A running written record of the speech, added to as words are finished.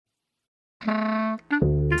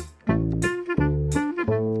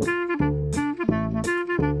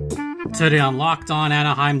Today on Locked On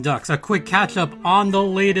Anaheim Ducks, a quick catch-up on the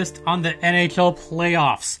latest on the NHL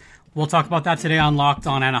playoffs. We'll talk about that today on Locked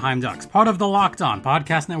On Anaheim Ducks, part of the Locked On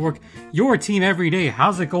Podcast Network, your team every day.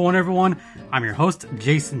 How's it going, everyone? I'm your host,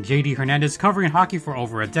 Jason JD Hernandez, covering hockey for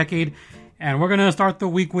over a decade, and we're going to start the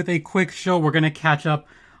week with a quick show. We're going to catch up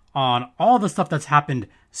on all the stuff that's happened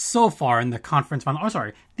so far in the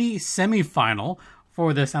the semifinal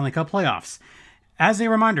for the Stanley Cup playoffs. As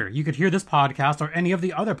a reminder, you could hear this podcast or any of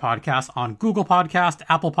the other podcasts on Google Podcast,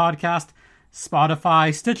 Apple Podcast,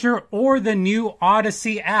 Spotify, Stitcher, or the new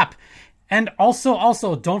Odyssey app. And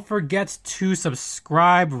also, don't forget to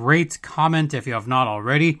subscribe, rate, comment if you have not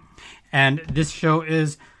already. And this show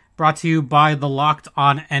is brought to you by the Locked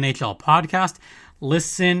On NHL podcast.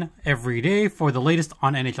 Listen every day for the latest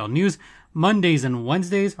on NHL news, Mondays and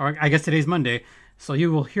Wednesdays, or I guess today's Monday. So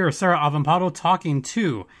you will hear Sarah Avampado talking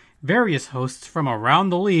to various hosts from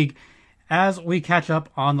around the league as we catch up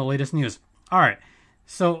on the latest news. All right,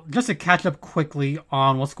 so just to catch up quickly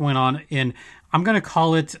on what's going on in, I'm going to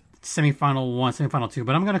call it semifinal 1, semifinal 2,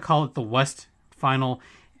 but I'm going to call it the West Final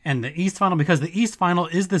and the East Final because the East Final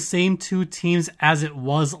is the same two teams as it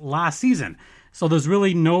was last season. So there's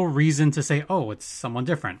really no reason to say, oh, it's someone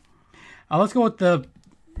different. Let's go with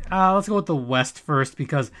the West first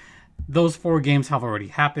because those 4 games have already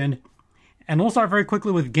happened. And we'll start very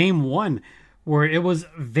quickly with Game 1, where it was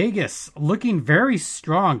Vegas looking very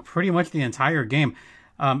strong pretty much the entire game.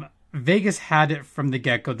 Vegas had it from the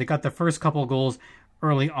get-go. They got the first couple goals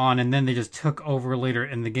early on, and then they just took over later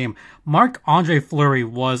in the game. Marc-Andre Fleury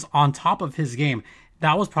was on top of his game.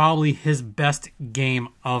 That was probably his best game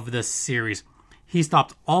of the series. He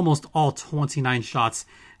stopped almost all 29 shots,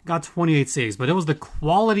 got 28 saves, but it was the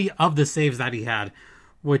quality of the saves that he had,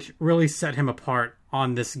 which really set him apart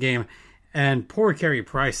on this game. And poor Carey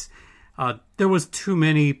Price, there was too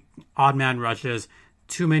many odd man rushes,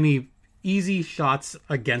 too many easy shots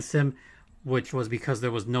against him, which was because there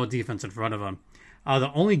was no defense in front of him. The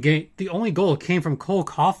only goal came from Cole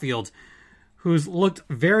Caulfield, who's looked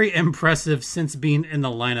very impressive since being in the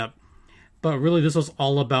lineup. But really, this was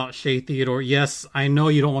all about Shea Theodore. Yes, I know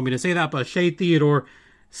you don't want me to say that, but Shea Theodore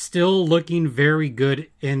still looking very good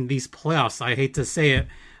in these playoffs. I hate to say it,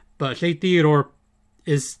 but Shea Theodore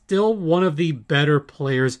is still one of the better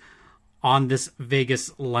players on this Vegas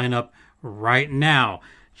lineup right now.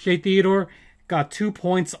 Shea Theodore got 2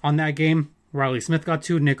 points on that game. Riley Smith got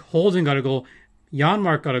 2. Nick Holden got a goal.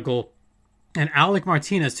 Janmark got a goal. And Alec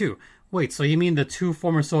Martinez too. Wait, so you mean the 2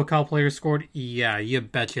 former SoCal players scored? Yeah, you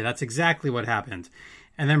betcha. That's exactly what happened.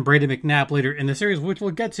 And then Brayden McNabb later in the series, which we'll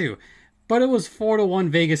get to. But it was 4-1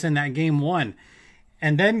 Vegas in that Game 1.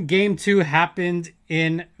 And then Game 2 happened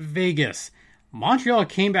in Vegas. Montreal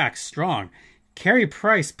came back strong. Carey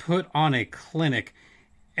Price put on a clinic.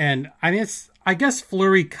 And I guess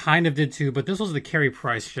Fleury kind of did too, but this was the Carey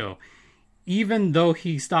Price show. Even though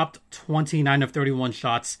he stopped 29 of 31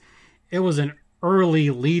 shots, it was an early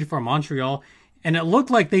lead for Montreal. And it looked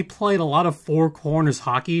like they played a lot of 4 corners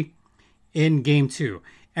hockey in Game 2.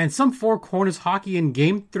 And some 4 corners hockey in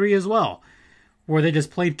Game 3 as well, where they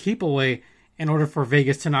just played keep away in order for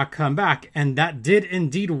Vegas to not come back. And that did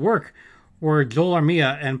indeed work, where Joel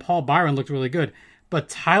Armia and Paul Byron looked really good. But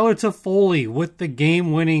Tyler Toffoli with the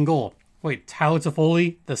game-winning goal. Wait, Tyler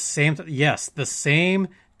Toffoli? The same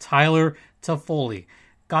Tyler Toffoli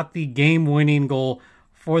got the game-winning goal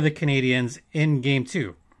for the Canadiens in Game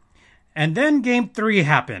 2. And then Game 3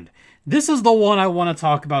 happened. This is the one I want to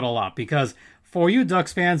talk about a lot because for you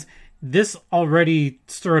Ducks fans, this already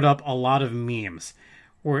stirred up a lot of memes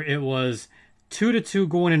where it was 2-2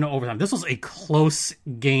 going into overtime. This was a close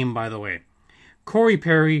game, by the way. Corey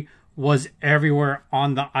Perry was everywhere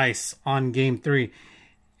on the ice on Game 3,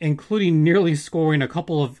 including nearly scoring a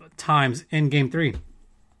couple of times in Game 3.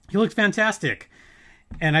 He looked fantastic.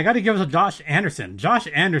 And I got to give it to Josh Anderson. Josh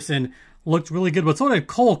Anderson looked really good, but so did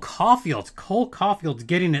Cole Caulfield. Cole Caulfield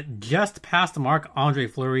getting it just past Marc-Andre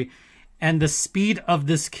Fleury. And the speed of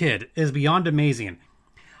this kid is beyond amazing.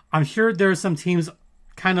 I'm sure there's some teams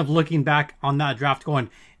kind of looking back on that draft going,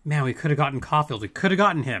 man, we could have gotten Caulfield. We could have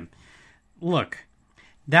gotten him. Look,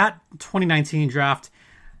 that 2019 draft,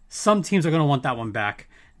 some teams are going to want that one back,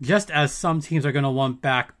 just as some teams are going to want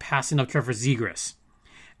back passing up Trevor Zegras.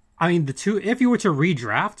 I mean, if you were to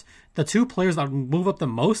redraft, the 2 players that would move up the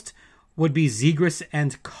most would be Zegras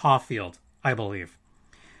and Caulfield, I believe.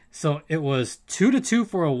 So it was 2-2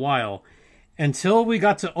 for a while until we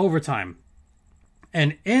got to overtime.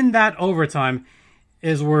 And in that overtime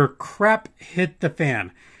is where crap hit the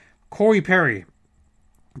fan. Corey Perry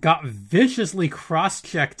got viciously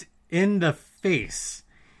cross-checked in the face.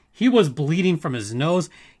 He was bleeding from his nose.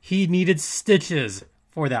 He needed stitches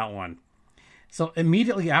for that one. So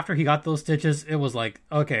immediately after he got those stitches, it was like,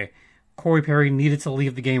 okay, Corey Perry needed to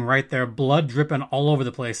leave the game right there, blood dripping all over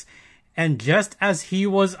the place. And just as he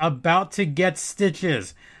was about to get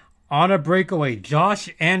stitches, on a breakaway, Josh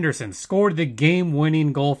Anderson scored the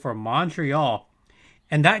game-winning goal for Montreal,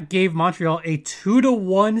 and that gave Montreal a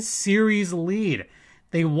 2-1 series lead.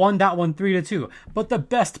 They won that one 3-2. But the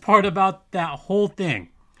best part about that whole thing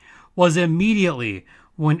was immediately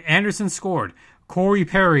when Anderson scored, Corey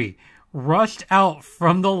Perry rushed out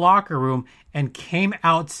from the locker room and came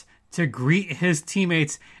out to greet his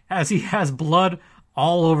teammates as he has blood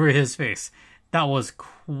all over his face. That was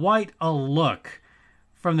quite a look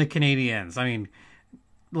from the Canadiens. I mean,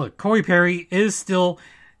 look, Corey Perry is still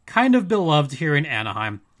kind of beloved here in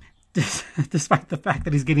Anaheim, despite the fact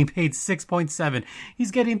that he's getting paid 6.7.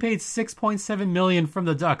 He's getting paid $6.7 million from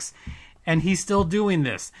the Ducks, and he's still doing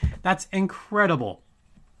this. That's incredible.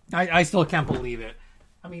 I still can't believe it.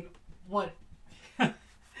 I mean, what?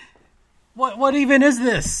 what even is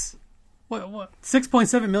this? What?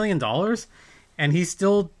 $6.7 million, and he's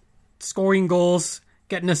still scoring goals,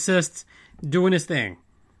 getting assists, doing his thing.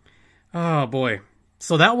 Oh boy.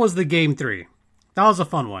 So that was the game 3. That was a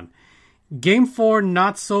fun one. Game 4,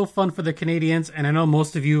 not so fun for the Canadiens, and I know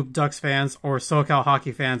most of you Ducks fans or SoCal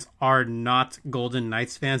hockey fans are not Golden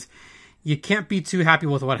Knights fans. You can't be too happy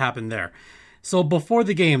with what happened there. So before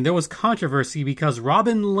the game, there was controversy because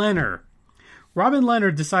Robin Lehner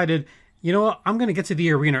decided, you know what, I'm going to get to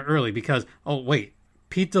the arena early because, oh wait,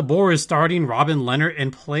 Pete DeBoer is starting Robin Lehner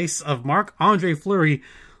in place of Marc-Andre Fleury,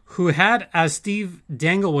 who had, as Steve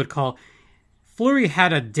Dangle would call, Fleury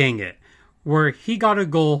had a dang it, where he got a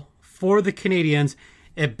goal for the Canadiens.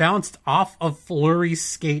 It bounced off of Fleury's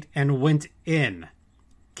skate and went in.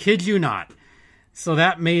 Kid you not. So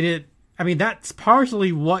that made it, I mean, that's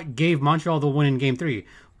partially what gave Montreal the win in Game 3,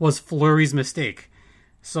 was Fleury's mistake.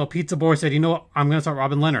 So Pete DeBoer said, you know what, I'm going to start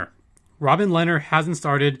Robin Lehner. Robin Lehner hasn't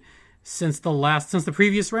started since the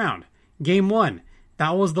previous round. Game 1.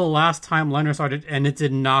 That was the last time Lehner started, and it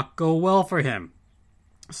did not go well for him.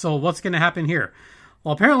 So what's going to happen here?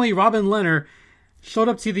 Well, apparently Robin Lehner showed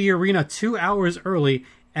up to the arena 2 hours early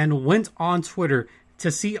and went on Twitter to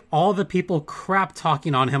see all the people crap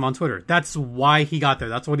talking on him on Twitter. That's why he got there.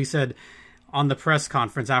 That's what he said on the press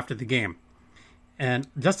conference after the game. And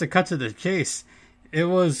just to cut to the chase, it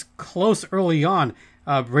was close early on.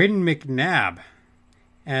 Brayden McNabb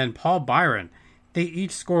and Paul Byron, they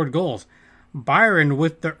each scored goals. Byron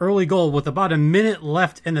with the early goal with about a minute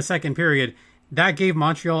left in the second period, that gave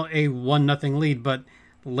Montreal a 1-0 lead. But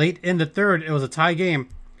late in the third, it was a tie game.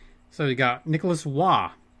 So you got Nicholas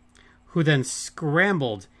Waugh, who then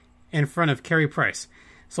scrambled in front of Carey Price.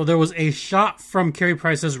 So there was a shot from Carey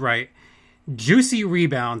Price's right, juicy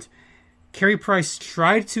rebound. Carey Price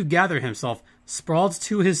tried to gather himself, sprawled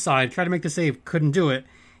to his side, tried to make the save, couldn't do it.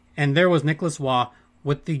 And there was Nicholas Waugh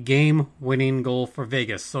with the game-winning goal for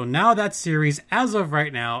Vegas. So now that series, as of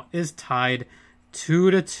right now, is tied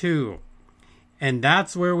 2-2. And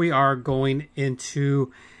that's where we are going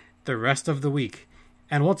into the rest of the week.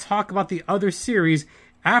 And we'll talk about the other series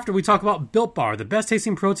after we talk about Built Bar, the best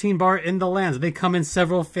tasting protein bar in the land. They come in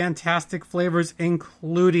several fantastic flavors,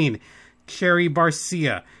 including cherry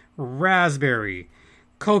barcia, raspberry,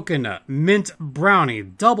 coconut, mint brownie,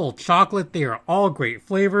 double chocolate. They are all great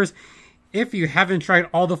flavors. If you haven't tried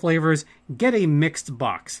all the flavors, get a mixed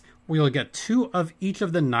box where you'll get 2 of each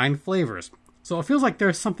of the 9 flavors. So it feels like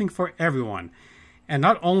there's something for everyone. And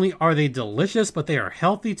not only are they delicious, but they are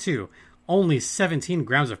healthy too. Only 17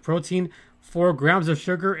 grams of protein, 4 grams of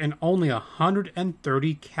sugar, and only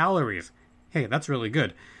 130 calories. Hey, that's really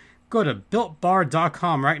good. Go to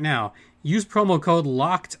BuiltBar.com right now. Use promo code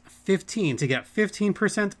LOCKED15 to get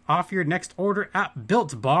 15% off your next order at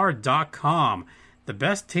BuiltBar.com. The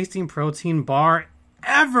best tasting protein bar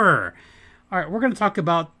ever. All right, we're going to talk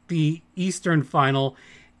about the Eastern Final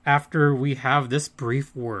after we have this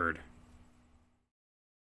brief word.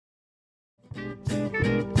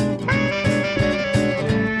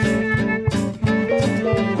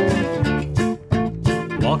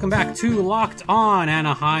 Welcome back to Locked On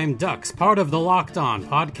Anaheim Ducks, part of the Locked On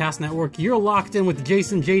Podcast Network. You're locked in with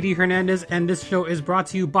Jason JD Hernandez, and this show is brought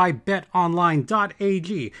to you by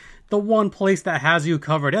BetOnline.ag, the one place that has you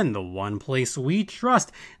covered and the one place we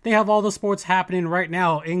trust. They have all the sports happening right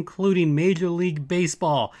now, including Major League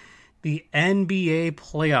Baseball, the NBA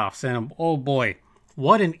playoffs, and oh boy,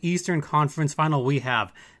 what an Eastern Conference final we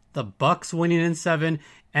have. The Bucks winning in 7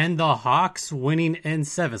 and the Hawks winning in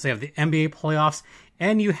 7. So you have the NBA playoffs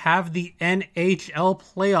and you have the NHL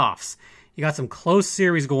playoffs. You got some close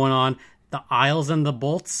series going on, the Isles and the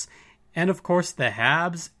Bolts, and of course the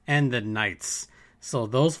Habs and the Knights. So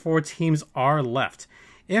those 4 teams are left.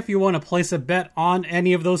 If you want to place a bet on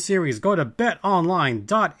any of those series, go to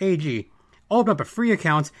betonline.ag, open up a free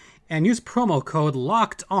account, and use promo code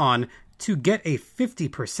LOCKEDON to get a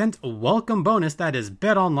 50% welcome bonus. That is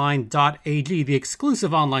betonline.ag, the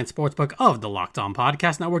exclusive online sportsbook of the Locked On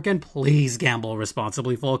Podcast Network. And please gamble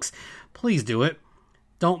responsibly, folks. Please do it.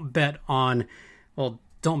 Don't bet on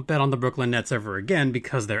the Brooklyn Nets ever again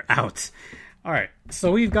because they're out. All right,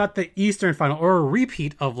 so we've got the Eastern Final, or a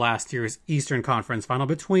repeat of last year's Eastern Conference Final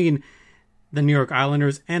between the New York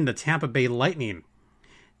Islanders and the Tampa Bay Lightning.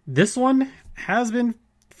 This one has been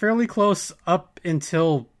fairly close up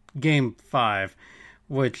until Game 5,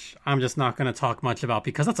 which I'm just not going to talk much about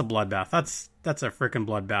because that's a bloodbath. That's a freaking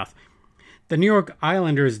bloodbath. The New York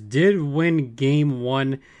Islanders did win Game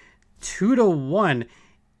 1 2-1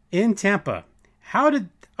 in Tampa. How did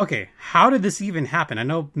this even happen? I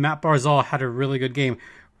know Matt Barzal had a really good game.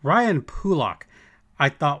 Ryan Pulock, I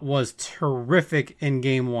thought, was terrific in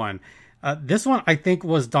Game 1. This one, I think,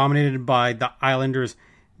 was dominated by the Islanders'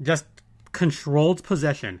 just controlled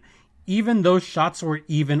possession. Even though shots were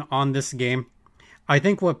even on this game, I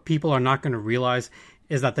think what people are not going to realize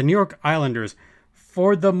is that the New York Islanders,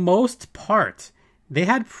 for the most part, they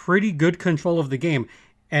had pretty good control of the game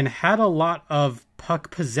and had a lot of puck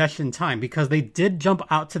possession time because they did jump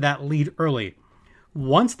out to that lead early.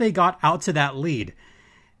 Once they got out to that lead,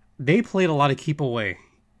 they played a lot of keep away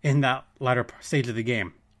in that latter stage of the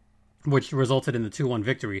game, which resulted in the 2-1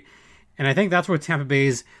 victory. And I think that's where Tampa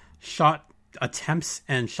Bay's shot attempts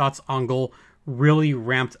and shots on goal really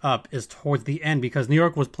ramped up, is towards the end, because New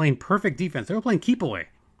York was playing perfect defense. They were playing keep away,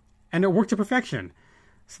 and it worked to perfection.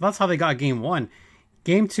 So that's how they got Game 1.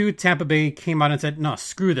 Game 2, Tampa Bay came out and said, no,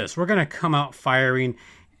 screw this. We're going to come out firing.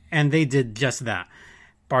 And they did just that.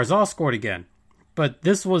 Barzal scored again. But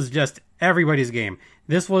this was just everybody's game.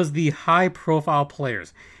 This was the high-profile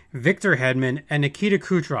players. Victor Hedman and Nikita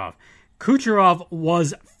Kucherov. Kucherov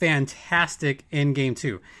was fantastic in Game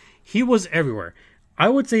 2. He was everywhere. I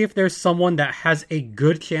would say if there's someone that has a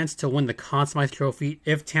good chance to win the Conn Smythe Trophy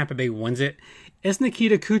if Tampa Bay wins it, it's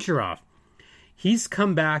Nikita Kucherov. He's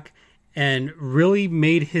come back and really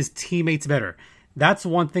made his teammates better. That's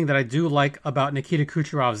one thing that I do like about Nikita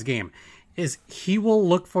Kucherov's game, is he will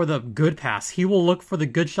look for the good pass, he will look for the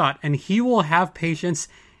good shot, and he will have patience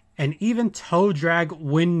and even toe drag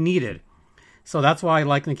when needed. So that's why I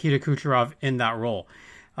like Nikita Kucherov in that role.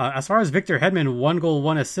 As far as Victor Hedman, 1 goal,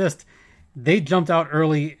 1 assist, they jumped out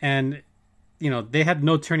early and they had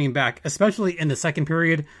no turning back, especially in the second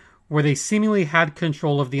period where they seemingly had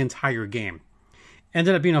control of the entire game.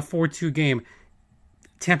 Ended up being a 4-2 game.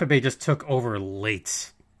 Tampa Bay just took over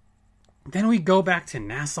late. Then we go back to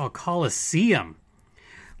Nassau Coliseum.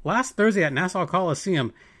 Last Thursday at Nassau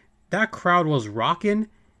Coliseum, that crowd was rocking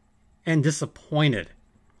and disappointed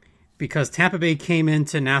because Tampa Bay came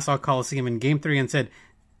into Nassau Coliseum in Game 3 and said,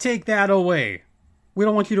 take that away. We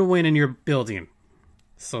don't want you to win in your building.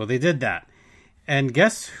 So they did that. And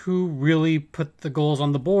guess who really put the goals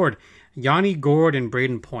on the board? Yanni Gourde and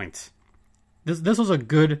Braden Point. This was a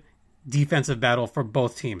good defensive battle for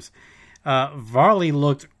both teams. Varley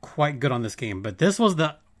looked quite good on this game, but this was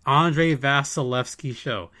the Andrei Vasilevsky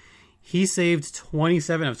show. He saved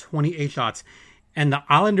 27 of 28 shots, and the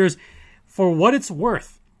Islanders, for what it's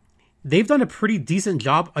worth, they've done a pretty decent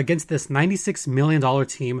job against this $96 million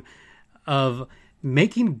team of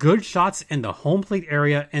making good shots in the home plate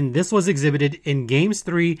area, and this was exhibited in Games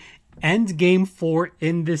 3 and Game 4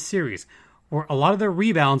 in this series, where a lot of the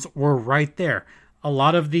rebounds were right there. A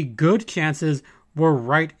lot of the good chances were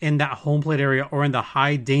right in that home plate area or in the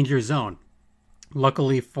high danger zone.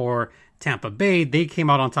 Luckily for Tampa Bay, they came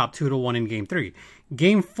out on top 2-1 in Game 3.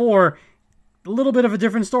 Game 4, a little bit of a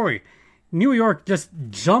different story. New York just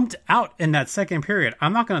jumped out in that second period.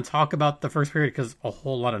 I'm not going to talk about the first period because a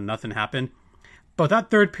whole lot of nothing happened. But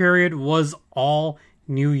that third period was all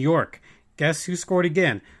New York. Guess who scored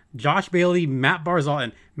again? Josh Bailey, Matt Barzal,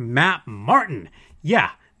 and Matt Martin.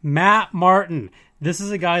 Yeah, Matt Martin. This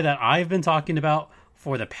is a guy that I've been talking about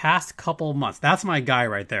for the past couple months. That's my guy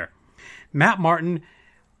right there. Matt Martin,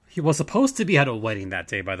 he was supposed to be at a wedding that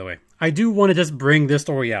day, by the way. I do want to just bring this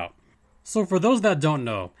story out. So for those that don't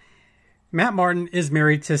know, Matt Martin is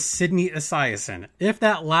married to Sydney Esiason. If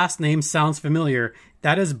that last name sounds familiar,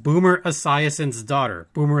 that is Boomer Esiason's daughter.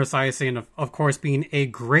 Boomer Esiason, of course, being a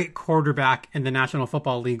great quarterback in the National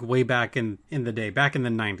Football League way back in the day, back in the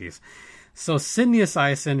 90s. So Sydney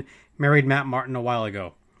Esiason married Matt Martin a while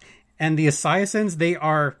ago. And the Esiasons,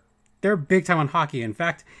 they're big time on hockey. In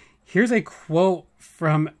fact, here's a quote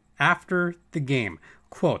from after the game.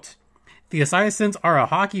 Quote, "The Esiasons are a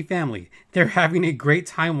hockey family. They're having a great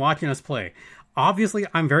time watching us play. Obviously,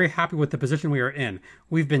 I'm very happy with the position we are in.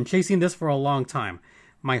 We've been chasing this for a long time.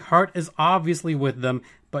 My heart is obviously with them,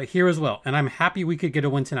 but here as well, and I'm happy we could get a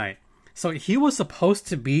win tonight. So he was supposed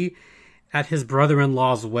to be at his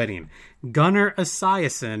brother-in-law's wedding. Gunnar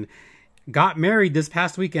Esiason got married this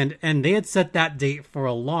past weekend, and they had set that date for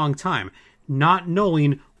a long time, not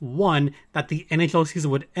knowing, one, that the NHL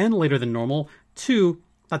season would end later than normal, two,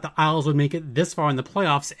 that the Isles would make it this far in the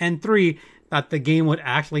playoffs, and three, that the game would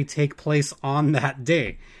actually take place on that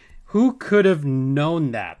day. Who could have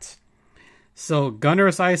known that? So Gunnar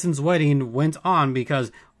Esiason's wedding went on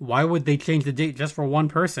because why would they change the date just for one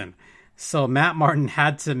person? So Matt Martin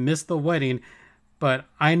had to miss the wedding, but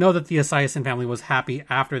I know that the Esiason family was happy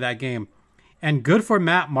after that game. And good for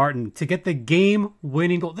Matt Martin to get the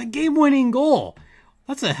game-winning goal. The game-winning goal!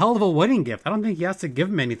 That's a hell of a wedding gift. I don't think he has to give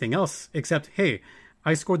him anything else except, hey,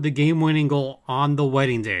 I scored the game-winning goal on the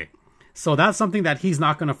wedding day. So that's something that he's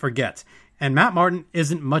not going to forget. And Matt Martin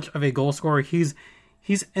isn't much of a goal scorer. He's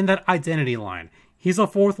in that identity line. He's a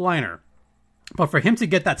fourth liner. But for him to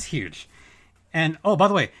get that's huge. And, oh, by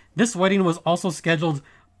the way, this wedding was also scheduled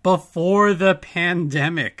before the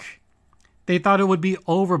pandemic. They thought it would be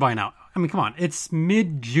over by now. I mean, come on. It's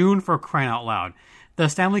mid-June for crying out loud. The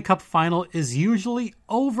Stanley Cup final is usually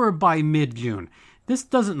over by mid-June. This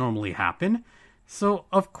doesn't normally happen. So,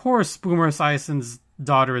 of course, Boomer Esiason's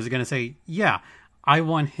daughter is going to say, yeah, I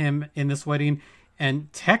want him in this wedding.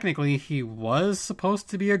 And technically, he was supposed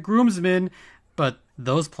to be a groomsman, but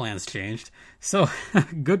those plans changed. So,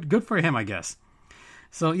 good for him, I guess.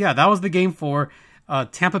 So, yeah, that was the game 4.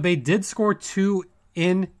 Tampa Bay did score 2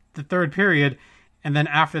 in the third period, and then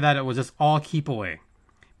after that, it was just all keep away.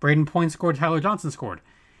 Braden Point scored, Tyler Johnson scored.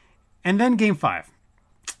 And then game 5.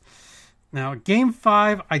 Now, game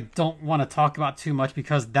 5, I don't want to talk about too much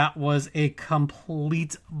because that was a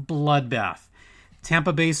complete bloodbath.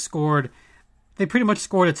 Tampa Bay they pretty much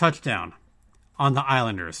scored a touchdown on the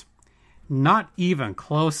Islanders. Not even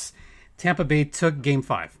close. Tampa Bay took game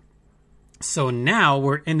 5. So now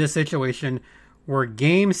we're in this situation where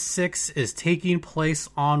game 6 is taking place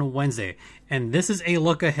on Wednesday. And this is a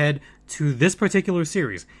look ahead to this particular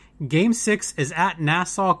series. Game 6 is at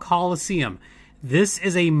Nassau Coliseum. This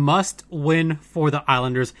is a must-win for the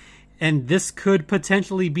Islanders, and this could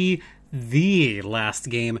potentially be the last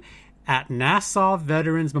game at Nassau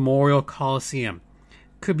Veterans Memorial Coliseum.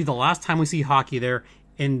 Could be the last time we see hockey there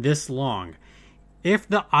in this long. If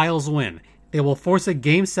the Isles win, they will force a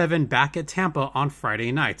Game 7 back at Tampa on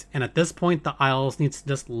Friday night, and at this point, the Isles need to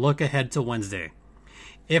just look ahead to Wednesday.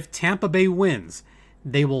 If Tampa Bay wins,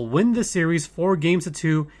 they will win the series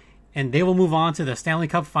 4-2, and they will move on to the Stanley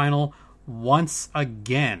Cup Final once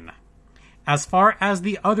again. As far as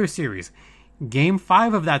the other series, Game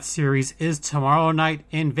 5 of that series is tomorrow night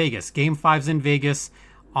in Vegas. Game 5's in Vegas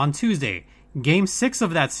on Tuesday. Game 6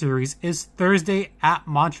 of that series is Thursday at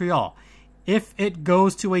Montreal. If it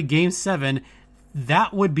goes to a Game 7,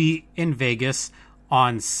 that would be in Vegas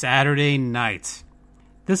on Saturday night.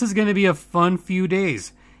 This is going to be a fun few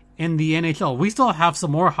days in the NHL. We still have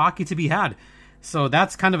some more hockey to be had. So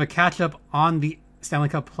that's kind of a catch-up on the Stanley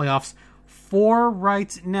Cup playoffs for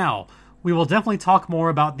right now. We will definitely talk more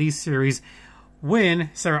about these series when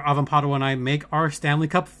Sarah Avampado and I make our Stanley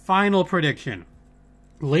Cup final prediction.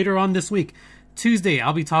 Later on this week, Tuesday,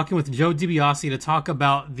 I'll be talking with Joe DiBiase to talk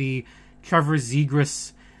about the Trevor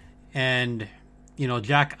Zegras and,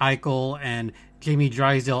 Jack Eichel and Jamie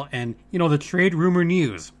Drysdale and, the trade rumor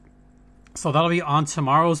news. So that'll be on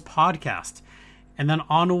tomorrow's podcast. And then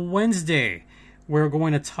on Wednesday, we're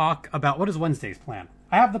going to talk about, what is Wednesday's plan?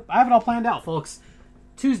 I have it all planned out, folks.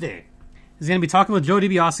 Tuesday is going to be talking with Joe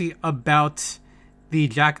DiBiase about the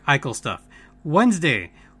Jack Eichel stuff.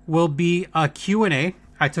 Wednesday will be a Q&A.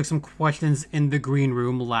 I took some questions in the green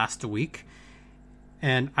room last week,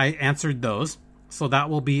 and I answered those. So that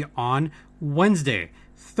will be on Wednesday.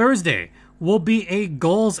 Thursday will be a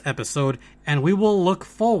goals episode, and we will look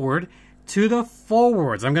forward to the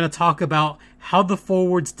forwards. I'm going to talk about how the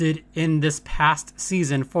forwards did in this past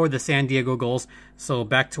season for the San Diego Gulls. So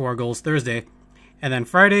back to our goals Thursday. And then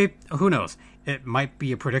Friday, who knows? It might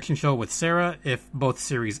be a prediction show with Sarah if both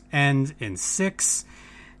series end in 6.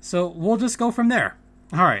 So we'll just go from there.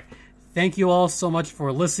 All right. Thank you all so much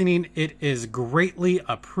for listening. It is greatly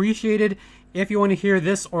appreciated. If you want to hear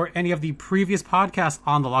this or any of the previous podcasts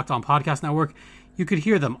on the Locked On Podcast Network, you could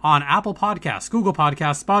hear them on Apple Podcasts, Google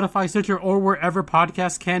Podcasts, Spotify, Stitcher, or wherever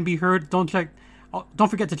podcasts can be heard. Don't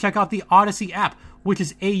forget to check out the Odyssey app, which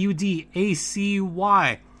is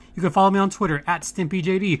AUDACY. You can follow me on Twitter at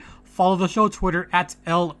StimpyJD. Follow the show Twitter at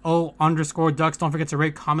LO_Ducks. Don't forget to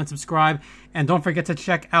rate, comment, subscribe, and don't forget to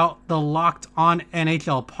check out the Locked On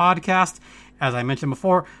NHL podcast. as I mentioned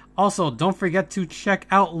before. Also, don't forget to check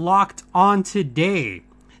out Locked On Today.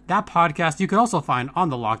 That podcast you can also find on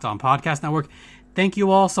the Locked On Podcast Network. Thank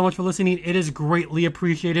you all so much for listening. It is greatly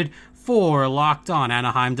appreciated. For Locked On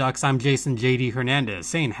Anaheim Ducks, I'm Jason JD Hernandez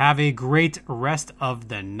saying have a great rest of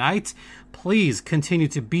the night. Please continue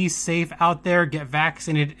to be safe out there. Get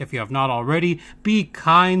vaccinated if you have not already. Be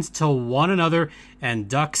kind to one another. And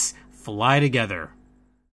Ducks, fly together.